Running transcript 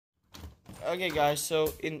Okay guys,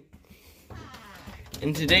 so in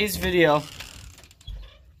today's video,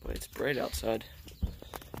 boy, it's bright outside.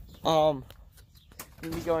 I'm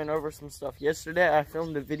gonna be going over some stuff. Yesterday I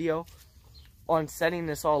filmed a video on setting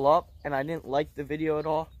this all up and I didn't like the video at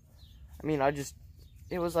all. I mean,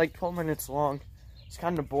 it was like 12 minutes long. It's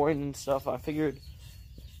kind of boring and stuff. I figured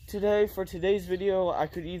for today's video, I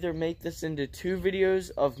could either make this into 2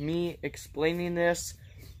 videos of me explaining this,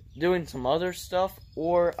 doing some other stuff,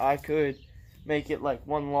 or I could make it like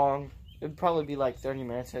one long. It'd probably be like 30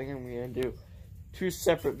 minutes. I think I'm gonna do 2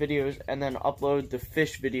 separate videos and then upload the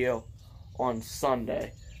fish video on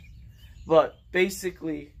Sunday. But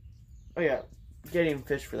basically, oh yeah, getting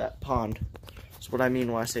fish for that pond. That's what I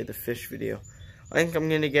mean when I say the fish video. I think I'm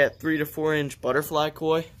gonna get 3 to 4 inch butterfly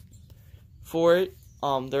koi for it.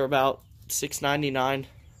 They're about $6.99.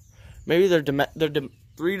 Maybe they're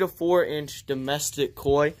 3 to 4 inch domestic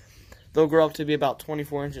koi. They'll grow up to be about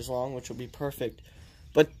 24 inches long, which will be perfect.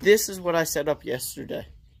 But this is what I set up yesterday.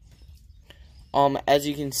 As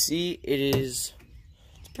you can see, it's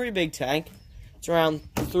a pretty big tank. It's around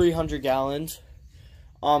 300 gallons.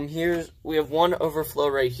 We have one overflow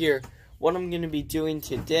right here. What I'm going to be doing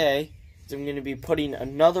today is I'm going to be putting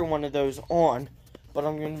another one of those on, but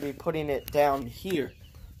I'm going to be putting it down here.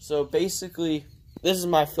 So basically, this is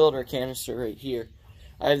my filter canister right here.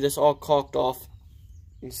 I have this all caulked off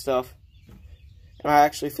and stuff. And I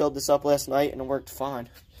actually filled this up last night and it worked fine.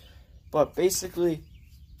 But basically,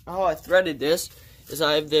 how I threaded this is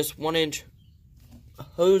I have this 1 inch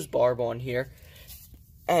hose barb on here.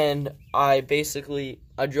 And I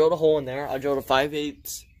drilled a hole in there. I drilled a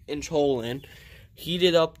 5/8 inch hole in,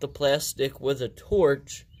 heated up the plastic with a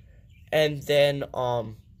torch, and then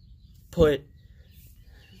put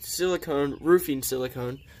roofing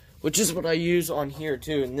silicone, which is what I use on here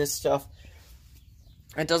too. And this stuff,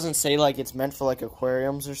 it doesn't say like it's meant for like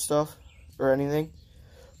aquariums or stuff or anything,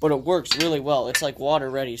 but it works really well. It's like water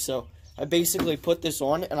ready. So I basically put this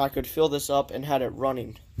on and I could fill this up and had it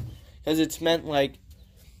running, because it's meant like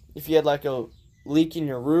if you had like a leak in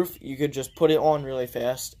your roof, you could just put it on really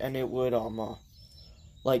fast and it would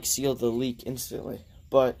like seal the leak instantly.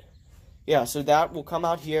 But yeah, so that will come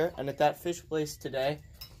out here, and at that fish place today,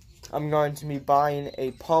 I'm going to be buying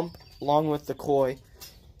a pump along with the koi.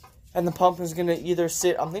 And the pump is going to either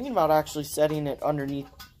sit, I'm thinking about actually setting it underneath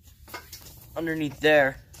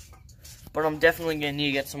there. But I'm definitely going to need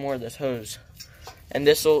to get some more of this hose. And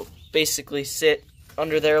this will basically sit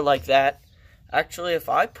under there like that. Actually, if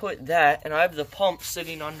I put that, and I have the pump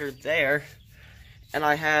sitting under there, and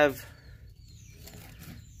I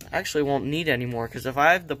actually won't need any more, because if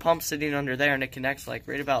I have the pump sitting under there and it connects like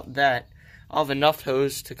right about that, I'll have enough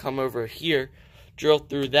hose to come over here, drill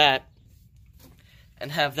through that,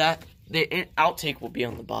 and have that. The outtake will be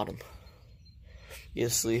on the bottom,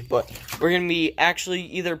 obviously. But we're going to be actually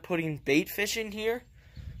either putting bait fish in here.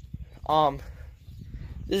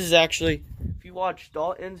 This is actually, if you watch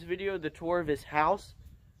Dalton's video, the tour of his house,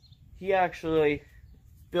 he actually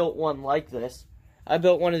built one like this. I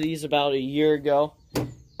built one of these about a year ago,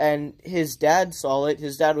 and his dad saw it.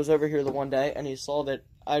 His dad was over here the one day, and he saw that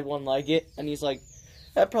I had one like it, and he's like,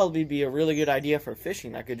 that'd probably be a really good idea for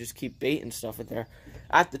fishing. I could just keep bait and stuff in there.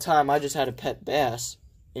 At the time, I just had a pet bass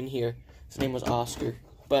in here. His name was Oscar.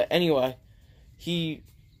 But anyway, he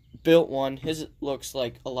built one. His looks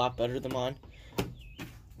like a lot better than mine.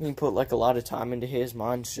 He put like a lot of time into his.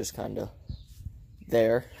 Mine's just kind of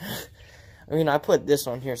there. I mean, I put this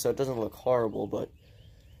on here so it doesn't look horrible, but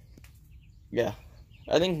yeah.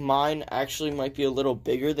 I think mine actually might be a little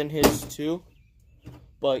bigger than his too.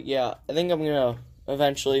 But yeah, I think I'm going to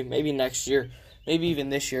eventually, maybe next year, maybe even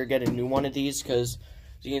this year, get a new one of these, because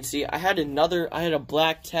as you can see, I had a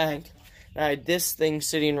black tank, and I had this thing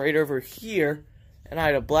sitting right over here, and I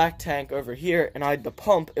had a black tank over here, and I had the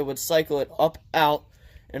pump. It would cycle it up, out,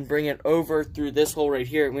 and bring it over through this hole right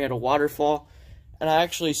here, and we had a waterfall. And I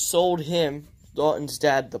actually sold him, Dalton's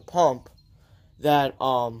dad, the pump that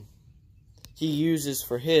he uses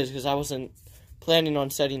for his, because I wasn't planning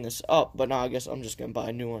on setting this up, but now I guess I'm just going to buy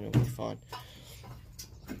a new one. It'll be fine.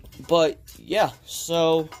 But yeah,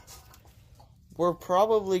 so we're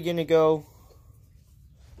probably going to go,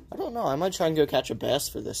 I don't know, I might try and go catch a bass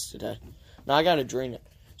for this today. Now I got to drain it.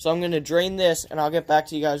 So I'm going to drain this, and I'll get back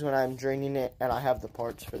to you guys when I'm draining it and I have the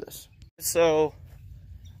parts for this. So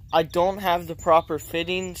I don't have the proper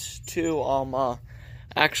fittings to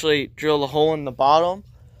actually drill a hole in the bottom.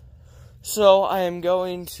 So I am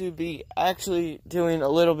going to be actually doing a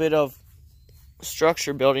little bit of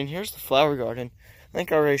structure building. Here's the flower garden. I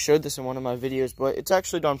think I already showed this in one of my videos, but it's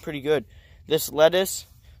actually done pretty good. This lettuce,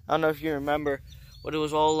 I don't know if you remember, but it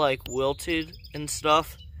was all like wilted and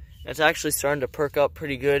stuff. It's actually starting to perk up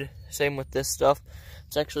pretty good. Same with this stuff.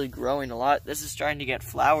 It's actually growing a lot. This is starting to get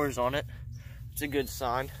flowers on it. It's a good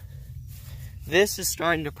sign. This is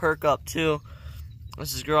starting to perk up too.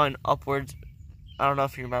 This is growing upwards. I don't know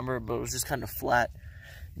if you remember, but it was just kind of flat.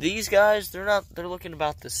 These guys, they're looking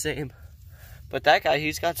about the same. But that guy,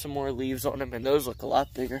 he's got some more leaves on him, and those look a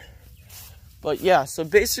lot bigger. But yeah, so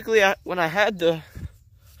basically, when I had the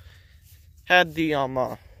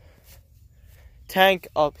tank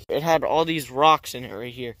up, it had all these rocks in it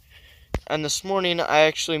right here. And this morning, I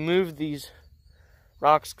actually moved these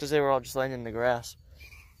rocks because they were all just laying in the grass.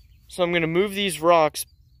 So I'm gonna move these rocks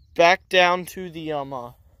back down to the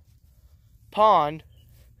pond.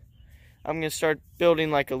 I'm gonna start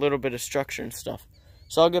building like a little bit of structure and stuff.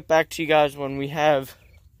 So I'll get back to you guys when we have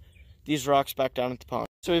these rocks back down at the pond.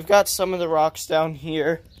 So we've got some of the rocks down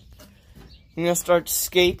here. I'm gonna start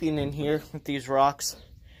scaping in here with these rocks.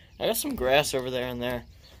 I got some grass over there and there.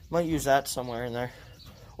 Might use that somewhere in there.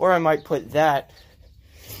 Or I might put that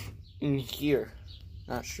in here.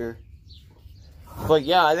 Not sure. But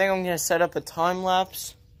yeah, I think I'm gonna set up a time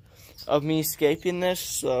lapse of me scaping this,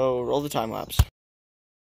 so roll the time lapse.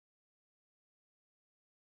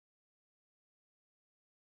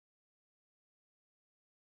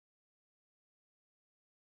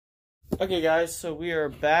 Okay guys, so we are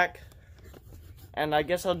back, and I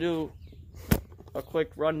guess I'll do a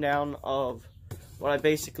quick rundown of what I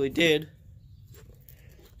basically did.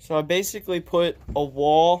 So I basically put a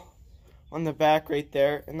wall on the back right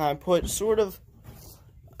there, and I put sort of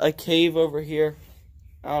a cave over here.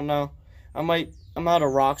 I don't know. I'm out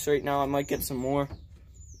of rocks right now. I might get some more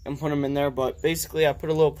and put them in there, but basically I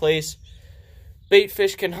put a little place. Bait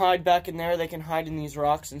fish can hide back in there. They can hide in these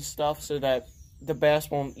rocks and stuff so that the bass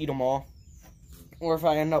won't eat them all. Or if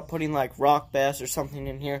I end up putting like rock bass or something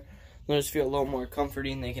in here, they'll just feel a little more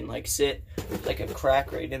comforting. They can like sit like a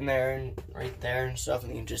crack right in there and right there and stuff,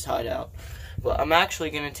 and they can just hide out. But I'm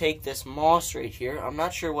actually going to take this moss right here. I'm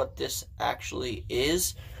not sure what this actually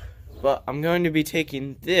is, but I'm going to be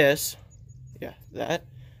taking this, yeah, that,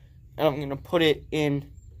 and I'm going to put it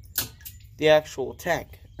in the actual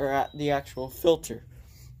tank, or at the actual filter.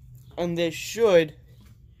 And this should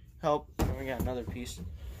help. Oh, we got another piece.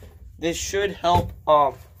 This should help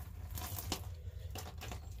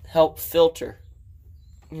help filter,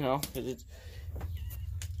 you know, 'cause it's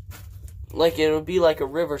like it'll be like a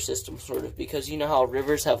river system sort of, because you know how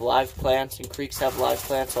rivers have live plants and creeks have live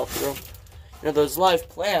plants all through them. You know, those live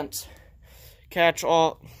plants catch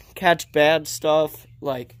bad stuff,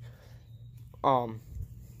 like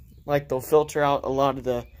they'll filter out a lot of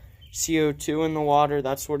the CO2 in the water,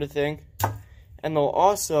 that sort of thing. And they'll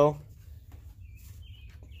also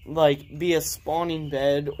like be a spawning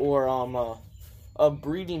bed or a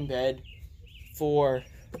breeding bed for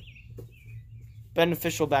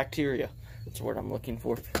beneficial bacteria. That's the word I'm looking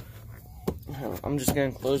for. I'm just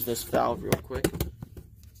gonna close this valve real quick.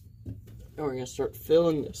 And we're gonna start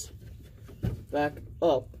filling this back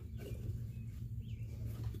up.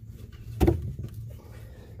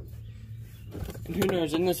 And who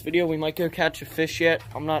knows, in this video we might go catch a fish yet.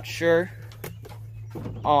 I'm not sure.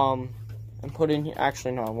 And put in here.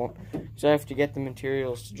 Actually, no, I won't. So I have to get the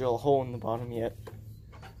materials to drill a hole in the bottom yet.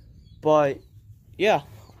 But yeah,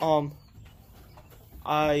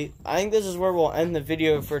 I think this is where we'll end the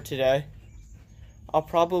video for today. I'll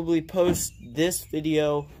probably post this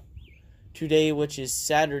video today, which is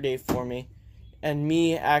Saturday for me, and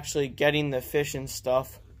me actually getting the fish and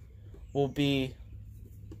stuff will be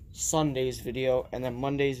Sunday's video, and then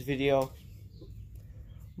Monday's video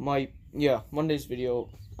Monday's video,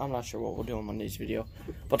 I'm not sure what we'll do on Monday's video,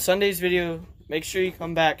 but Sunday's video, make sure you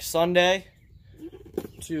come back Sunday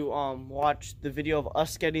to watch the video of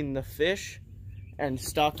us getting the fish and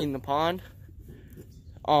stocking the pond.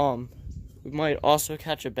 We might also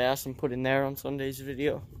catch a bass and put in there on Sunday's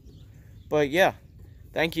video. But yeah,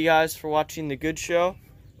 thank you guys for watching The Good Show.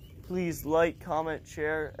 Please like, comment,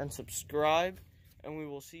 share, and subscribe, and we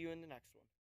will see you in the next one.